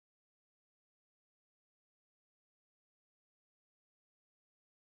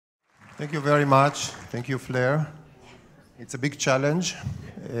Thank you very much. Thank you, Flair. It's a big challenge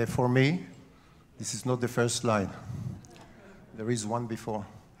for me. This is not the first slide. There is one before.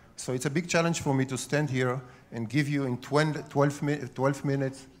 So it's a big challenge for me to stand here and give you in 12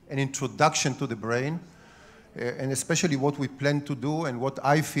 minutes an introduction to the brain, and especially what we plan to do and what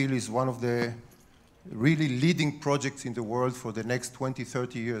I feel is one of the really leading projects in the world for the next 20,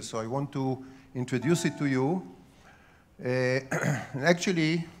 30 years. So I want to introduce it to you. And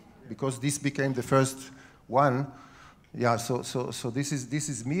actually, because this became the first one, yeah, so this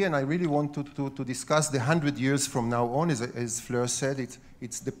is me, and I really want to discuss the 100 years from now on. As Fleur said,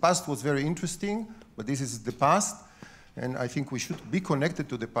 it's the past was very interesting, but this is the past, and I think we should be connected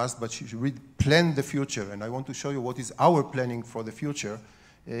to the past, but you should really plan the future, and I want to show you what is our planning for the future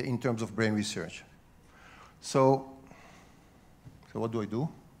in terms of brain research. So what do I do?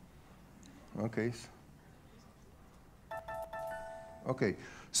 Okay. Okay,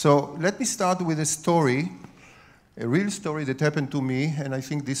 so let me start with a story, a real story that happened to me, and I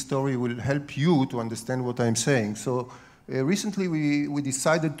think this story will help you to understand what I'm saying. So recently we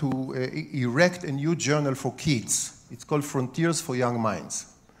decided to erect a new journal for kids. It's called Frontiers for Young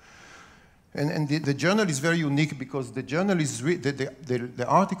Minds. And the journal is very unique because the journal is the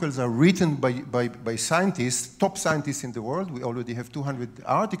articles are written by scientists, top scientists in the world. We already have 200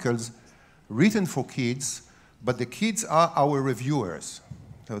 articles written for kids, but the kids are our reviewers.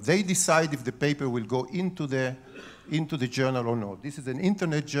 So they decide if the paper will go into the journal or not. This is an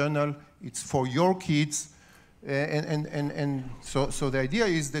internet journal. It's for your kids. So the idea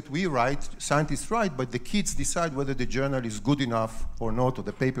is that we write, scientists write, but the kids decide whether the journal is good enough or not, or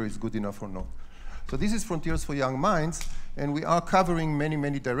the paper is good enough or not. So this is Frontiers for Young Minds, and we are covering many,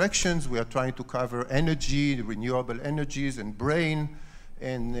 many directions. We are trying to cover energy, renewable energies, and brain,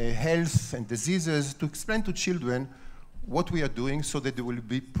 and health and diseases, to explain to children what we are doing so that they will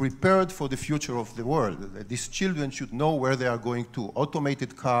be prepared for the future of the world. That these children should know where they are going to,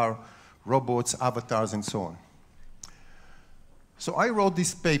 automated car, robots, avatars, and so on. So I wrote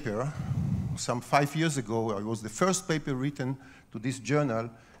this paper some 5 years ago. It was the first paper written to this journal,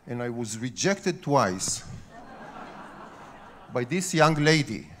 and I was rejected twice by this young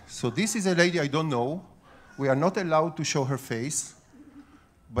lady. So this is a lady I don't know. We are not allowed to show her face,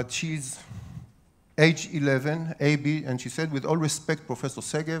 but she's age 11, AB, and she said, with all respect, Professor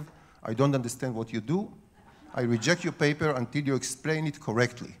Segev, I don't understand what you do. I reject your paper until you explain it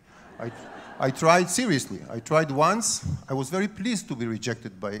correctly. I tried, seriously, I tried once. I was very pleased to be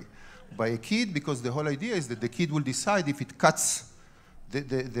rejected by a kid, because the whole idea is that the kid will decide if it cuts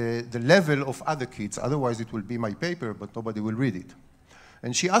the level of other kids. Otherwise, it will be my paper, but nobody will read it.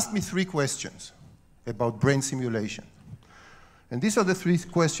 And she asked me 3 questions about brain simulation. And these are the 3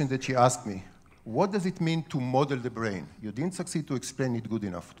 questions that she asked me. What does it mean to model the brain? You didn't succeed to explain it good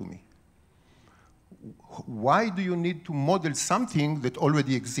enough to me. Why do you need to model something that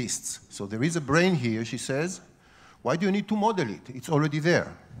already exists? So there is a brain here, she says. Why do you need to model it? It's already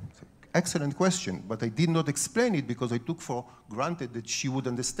there. It's an excellent question, but I did not explain it because I took for granted that she would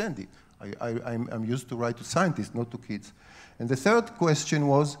understand it. I'm used to write to scientists, not to kids. And the 3rd question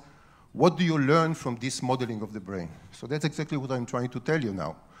was, what do you learn from this modeling of the brain? So that's exactly what I'm trying to tell you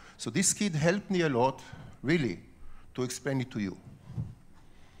now. So this kid helped me a lot, really, to explain it to you.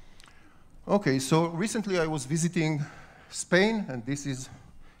 Okay, so recently I was visiting Spain, and this is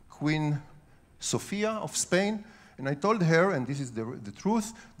Queen Sofia of Spain, and I told her, and this is the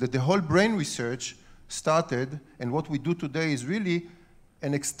truth, that the whole brain research started, and what we do today is really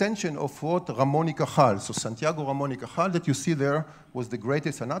an extension of what Ramon y Cajal, so Santiago Ramon y Cajal that you see there was the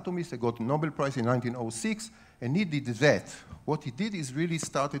greatest anatomist. He got the Nobel Prize in 1906, and he did that. What he did is really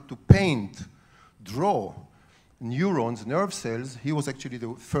started to paint, draw neurons, nerve cells. He was actually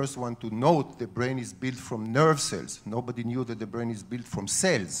the first one to note the brain is built from nerve cells. Nobody knew that the brain is built from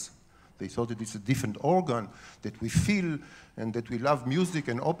cells. They thought that it's a different organ, that we feel, and that we love music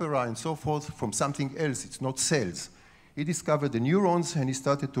and opera and so forth from something else. It's not cells. He discovered the neurons, and he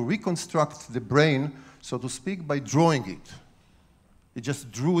started to reconstruct the brain, so to speak, by drawing it. He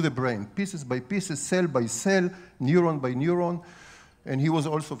just drew the brain, pieces by pieces, cell by cell, neuron by neuron. And he was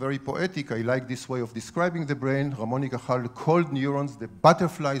also very poetic. I like this way of describing the brain. Ramon y Cajal called neurons the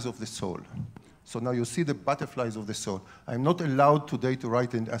butterflies of the soul. So now you see the butterflies of the soul. I'm not allowed today to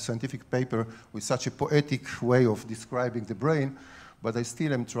write a scientific paper with such a poetic way of describing the brain, but I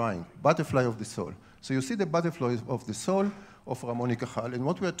still am trying. Butterfly of the soul. So you see the butterfly of the soul of Ramon y Cajal. And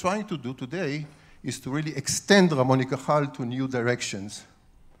what we are trying to do today is to really extend Ramon y Cajal to new directions,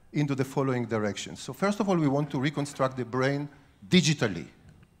 into the following directions. So first of all, we want to reconstruct the brain digitally.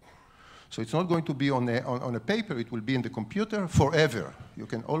 So it's not going to be on a paper, it will be in the computer forever. You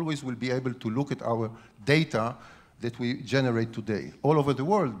can always will be able to look at our data that we generate today, all over the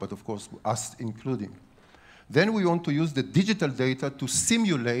world, but of course us including. Then we want to use the digital data to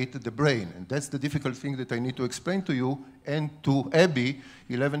simulate the brain, and that's the difficult thing that I need to explain to you and to Abby,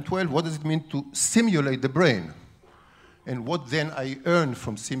 11, 12, what does it mean to simulate the brain? And what then I earn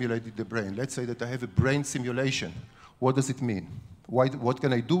from simulating the brain? Let's say that I have a brain simulation. What does it mean? What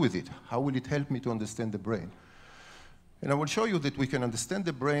can I do with it? How will it help me to understand the brain? And I will show you that we can understand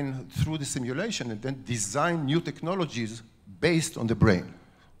the brain through the simulation and then design new technologies based on the brain.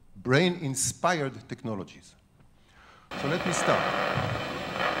 Brain-inspired technologies. So let me start.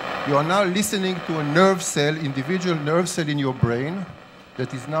 You are now listening to a nerve cell, individual nerve cell in your brain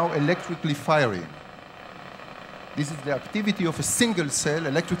that is now electrically firing. This is the activity of a single cell,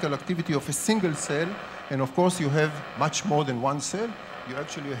 electrical activity of a single cell, and of course you have much more than one cell. You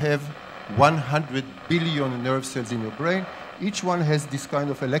actually have 100 billion nerve cells in your brain. Each one has this kind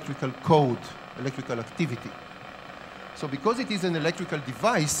of electrical code, electrical activity. So because it is an electrical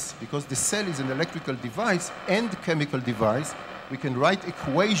device, because the cell is an electrical device and chemical device, we can write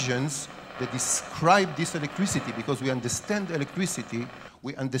equations that describe this electricity. Because we understand electricity,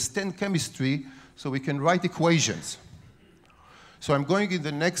 we understand chemistry, so we can write equations. So I'm going in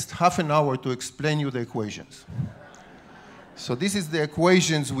the next half an hour to explain you the equations. So this is the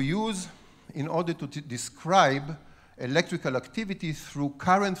equations we use in order to describe electrical activity through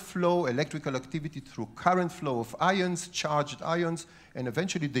current flow, electrical activity through current flow of ions, charged ions, and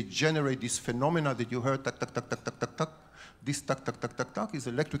eventually they generate this phenomena that you heard, tak, tak, tak, tak, tak, tak, tak. This tak, tak, tak, tak, tak is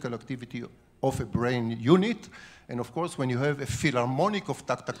electrical activity of a brain unit. And of course, when you have a philharmonic of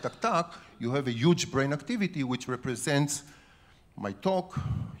tak, tak, tak, tak, you have a huge brain activity which represents my talk,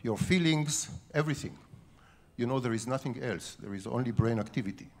 your feelings, everything. You know, there is nothing else. There is only brain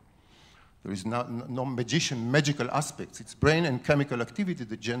activity. There is no magical aspects. It's brain and chemical activity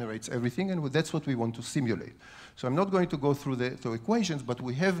that generates everything, and that's what we want to simulate. So I'm not going to go through the equations, but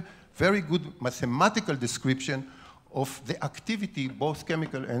we have very good mathematical description of the activity, both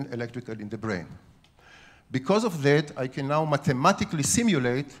chemical and electrical, in the brain. Because of that, I can now mathematically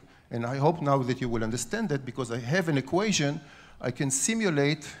simulate, and I hope now that you will understand that, because I have an equation, I can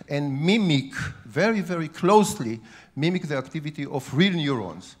simulate and mimic, very, very closely, mimic the activity of real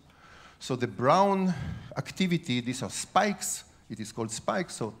neurons. So the brown activity, these are spikes. It is called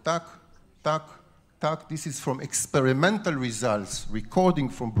spikes, so tack, tack, tack. This is from experimental results, recording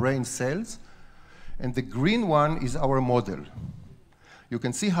from brain cells. And the green one is our model. You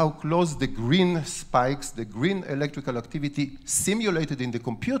can see how close the green spikes, the green electrical activity simulated in the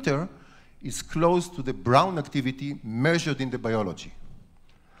computer is close to the brown activity measured in the biology.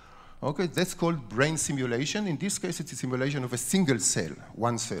 Okay, that's called brain simulation. In this case, it's a simulation of a single cell,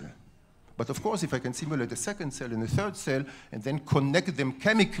 one cell. But of course, if I can simulate a second cell and a third cell and then connect them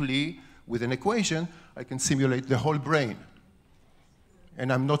chemically with an equation, I can simulate the whole brain.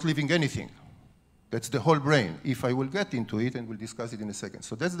 And I'm not leaving anything. That's the whole brain, if I will get into it, and we'll discuss it in a second.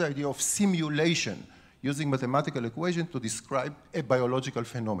 So that's the idea of simulation, using mathematical equations to describe a biological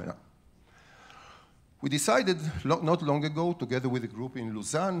phenomenon. We decided not long ago, together with a group in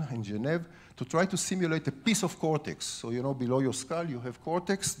Lausanne, in Geneva, to try to simulate a piece of cortex. So, you know, below your skull, you have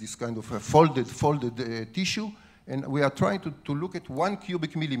cortex, this kind of a folded tissue. And we are trying to look at 1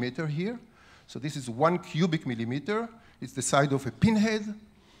 cubic millimeter here. So this is 1 cubic millimeter. It's the size of a pinhead.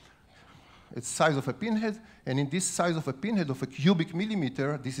 It's the size of a pinhead. And in this size of a pinhead of a cubic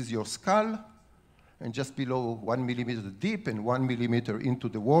millimeter, this is your skull. And just below 1 millimeter deep and 1 millimeter into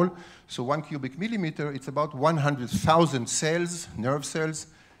the wall. So 1 cubic millimeter, it's about 100,000 cells, nerve cells,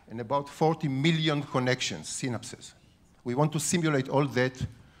 and about 40 million connections, synapses. We want to simulate all that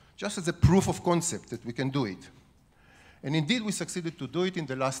just as a proof of concept that we can do it. And indeed, we succeeded to do it in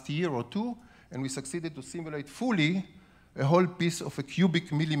the last year or two, and we succeeded to simulate fully a whole piece of a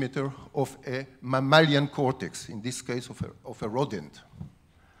cubic millimeter of a mammalian cortex, in this case of a rodent.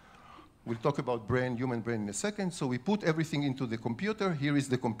 We'll talk about brain, human brain in a second. So we put everything into the computer. Here is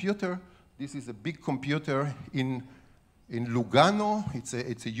the computer. This is a big computer in Lugano.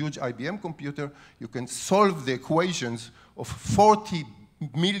 It's a huge IBM computer. You can solve the equations of 40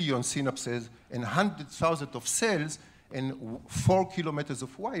 million synapses and 100,000 of cells and 4 kilometers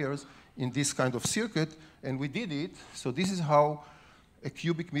of wires in this kind of circuit. And we did it. So this is how a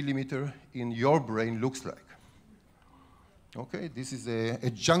cubic millimeter in your brain looks like. Okay, this is a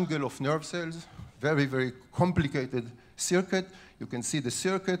jungle of nerve cells, very, very complicated circuit. You can see the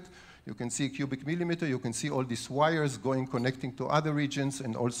circuit, you can see a cubic millimeter, you can see all these wires connecting to other regions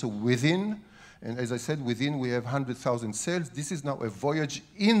and also within. And as I said, within we have 100,000 cells. This is now a voyage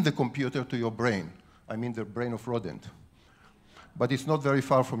in the computer to your brain. I mean the brain of rodent. But it's not very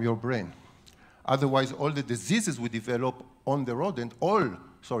far from your brain. Otherwise, all the diseases we develop on the rodent, all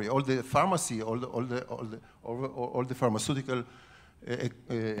the pharmacy, all the pharmaceutical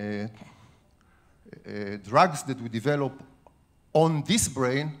drugs that we develop on this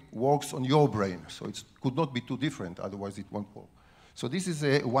brain works on your brain. So it could not be too different, otherwise it won't work. So this is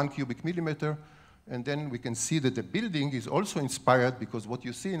a 1 cubic millimeter, and then we can see that the building is also inspired because what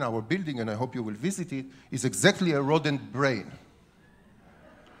you see in our building, and I hope you will visit it, is exactly a rodent brain.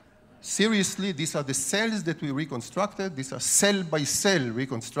 Seriously, these are the cells that we reconstructed. These are cell by cell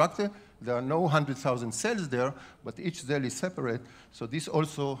reconstructed. There are no 100,000 cells there, but each cell is separate. So this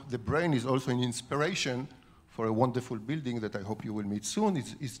also, the brain is also an inspiration for a wonderful building that I hope you will meet soon.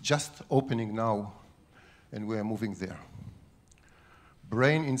 It's just opening now, and we are moving there.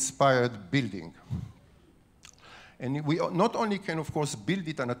 Brain-inspired building. And we not only can, of course, build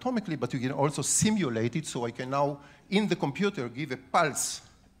it anatomically, but we can also simulate it. So I can now, in the computer, give a pulse,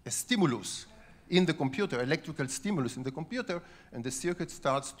 a stimulus in the computer, electrical stimulus in the computer, and the circuit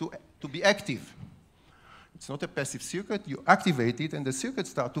starts to be active. It's not a passive circuit. You activate it, and the circuit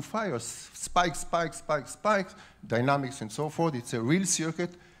starts to fire spikes, spikes, spikes, spikes, dynamics, and so forth. It's a real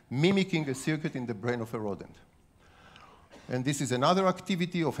circuit mimicking a circuit in the brain of a rodent. And this is another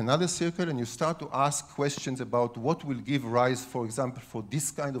activity of another circuit, and you start to ask questions about what will give rise, for example, for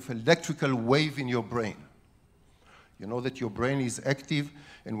this kind of electrical wave in your brain. You know that your brain is active,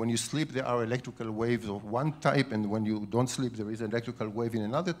 and when you sleep, there are electrical waves of one type, and when you don't sleep, there is an electrical wave in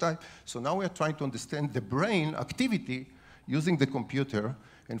another type. So now we are trying to understand the brain activity using the computer.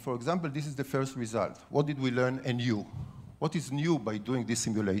 And for example, this is the first result. What did we learn anew? What is new by doing this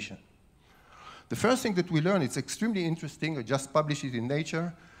simulation? The first thing that we learn, it's extremely interesting. I just published it in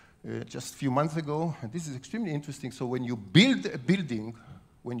Nature just a few months ago, and this is extremely interesting. So when you build a building,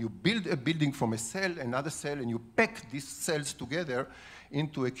 from a cell, another cell, and you pack these cells together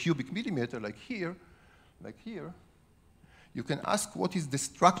into a cubic millimeter, like here, you can ask what is the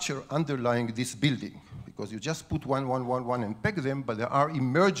structure underlying this building, because you just put one, and pack them, but there are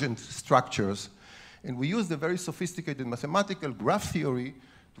emergent structures. And we use the very sophisticated mathematical graph theory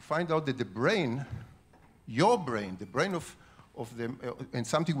to find out that the brain, your brain, the brain of them, and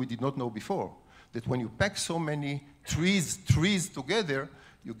something we did not know before, that when you pack so many trees together,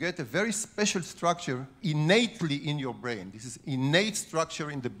 you get a very special structure innately in your brain. This is innate structure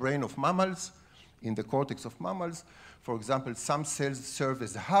in the brain of mammals, in the cortex of mammals. For example, some cells serve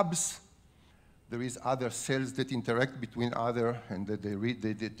as hubs. There is other cells that interact between other, and that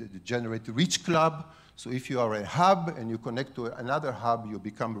they generate a rich club. So if you are a hub and you connect to another hub, you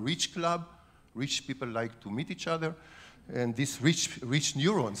become a rich club. Rich people like to meet each other. And these rich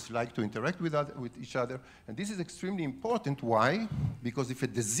neurons like to interact with each other. And this is extremely important. Why? Because if a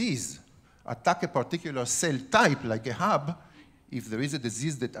disease attacks a particular cell type, like a hub, if there is a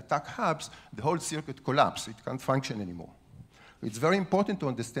disease that attacks hubs, the whole circuit collapses. It can't function anymore. It's very important to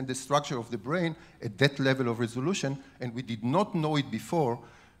understand the structure of the brain at that level of resolution, and we did not know it before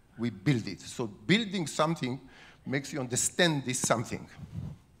we build it. So building something makes you understand this something.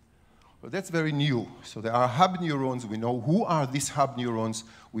 But that's very new. So there are hub neurons. We know who are these hub neurons.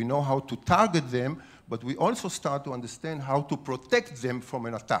 We know how to target them, but we also start to understand how to protect them from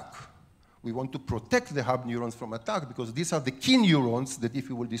an attack. We want to protect the hub neurons from attack because these are the key neurons that if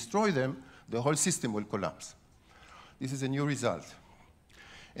you will destroy them, the whole system will collapse. This is a new result.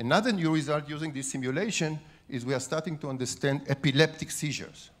 Another new result using this simulation is we are starting to understand epileptic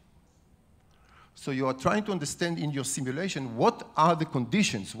seizures. So you are trying to understand in your simulation what are the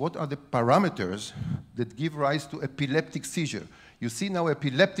conditions, what are the parameters that give rise to epileptic seizure. You see now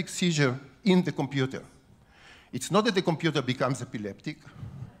epileptic seizure in the computer. It's not that the computer becomes epileptic.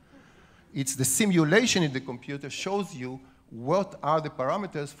 It's the simulation in the computer shows you what are the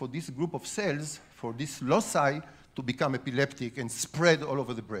parameters for this group of cells, for this loci, to become epileptic and spread all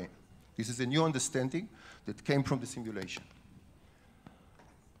over the brain. This is a new understanding that came from the simulation.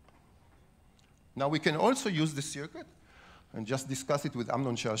 Now we can also use the circuit and just discuss it with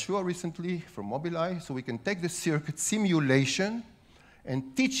Amnon Shashua recently from Mobileye. So we can take the circuit simulation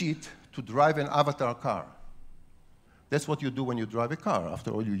and teach it to drive an avatar car. That's what you do when you drive a car.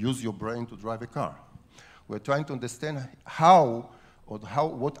 After all, you use your brain to drive a car. We're trying to understand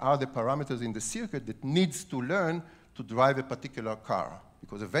what are the parameters in the circuit that needs to learn to drive a particular car.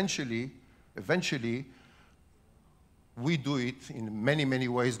 Because eventually, we do it in many, many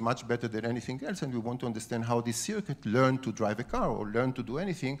ways much better than anything else, and we want to understand how this circuit learned to drive a car or learn to do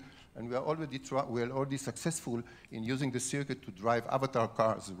anything, and we are already successful in using the circuit to drive avatar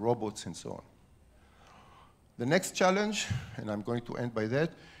cars, robots, and so on. The next challenge, and I'm going to end by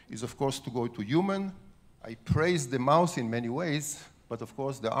that, is of course to go to human. I praise the mouse in many ways, but of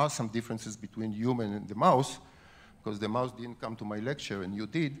course there are some differences between human and the mouse, because the mouse didn't come to my lecture and you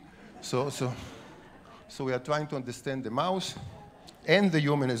did. So we are trying to understand the mouse and the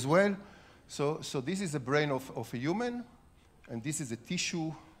human as well. So this is the brain of a human, and this is a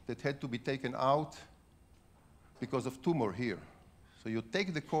tissue that had to be taken out because of tumor here. So you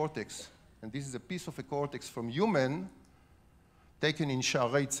take the cortex, and this is a piece of a cortex from human taken in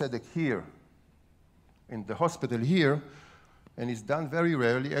Shaarei Tzedek here, in the hospital here, and it's done very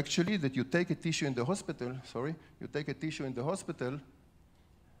rarely, actually, that you take a tissue in the hospital, you take a tissue in the hospital,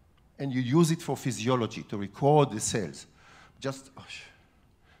 and you use it for physiology, to record the cells. Just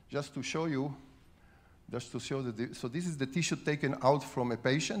to show you, so this is the tissue taken out from a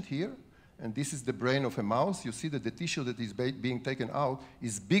patient here, and this is the brain of a mouse. You see that the tissue that is being taken out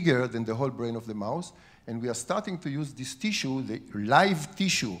is bigger than the whole brain of the mouse, and we are starting to use this tissue, the live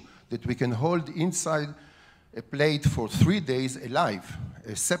tissue, that we can hold inside a plate for 3 days alive,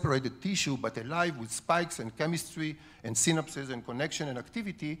 a separated tissue, but alive with spikes and chemistry and synapses and connection and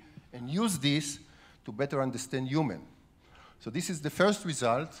activity, and use this to better understand human. So this is the first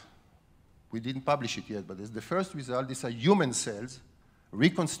result. We didn't publish it yet, but it's the first result. These are human cells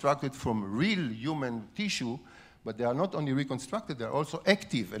reconstructed from real human tissue, but they are not only reconstructed, they are also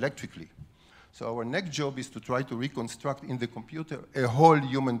active electrically. So our next job is to try to reconstruct in the computer a whole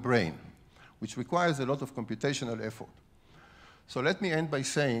human brain, which requires a lot of computational effort. So let me end by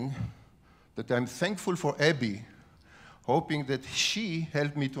saying that I'm thankful for Abby, hoping that she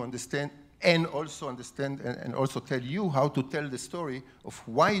helped me to understand and also tell you how to tell the story of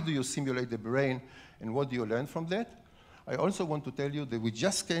why do you simulate the brain and what do you learn from that. I also want to tell you that we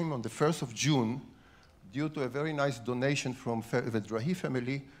just came on the 1st of June, due to a very nice donation from the Drahi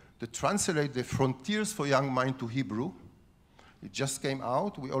family, to translate the Frontiers for Young Mind to Hebrew. It just came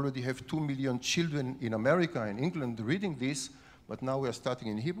out. We already have 2 million children in America and England reading this, but now we are starting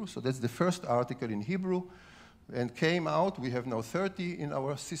in Hebrew. So that's the first article in Hebrew, and came out. We have now 30 in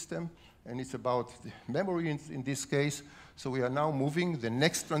our system, and it's about memory in this case. So we are now moving. The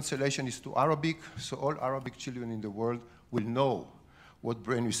next translation is to Arabic, so all Arabic children in the world will know what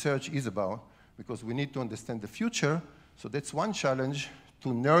brain research is about, because we need to understand the future. So that's one challenge,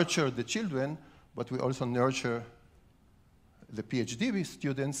 to nurture the children, but we also nurture the PhD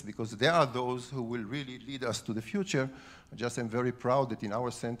students, because they are those who will really lead us to the future. I'm very proud that in our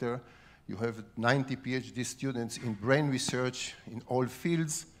center, you have 90 PhD students in brain research in all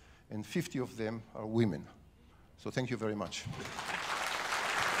fields, and 50 of them are women. So thank you very much.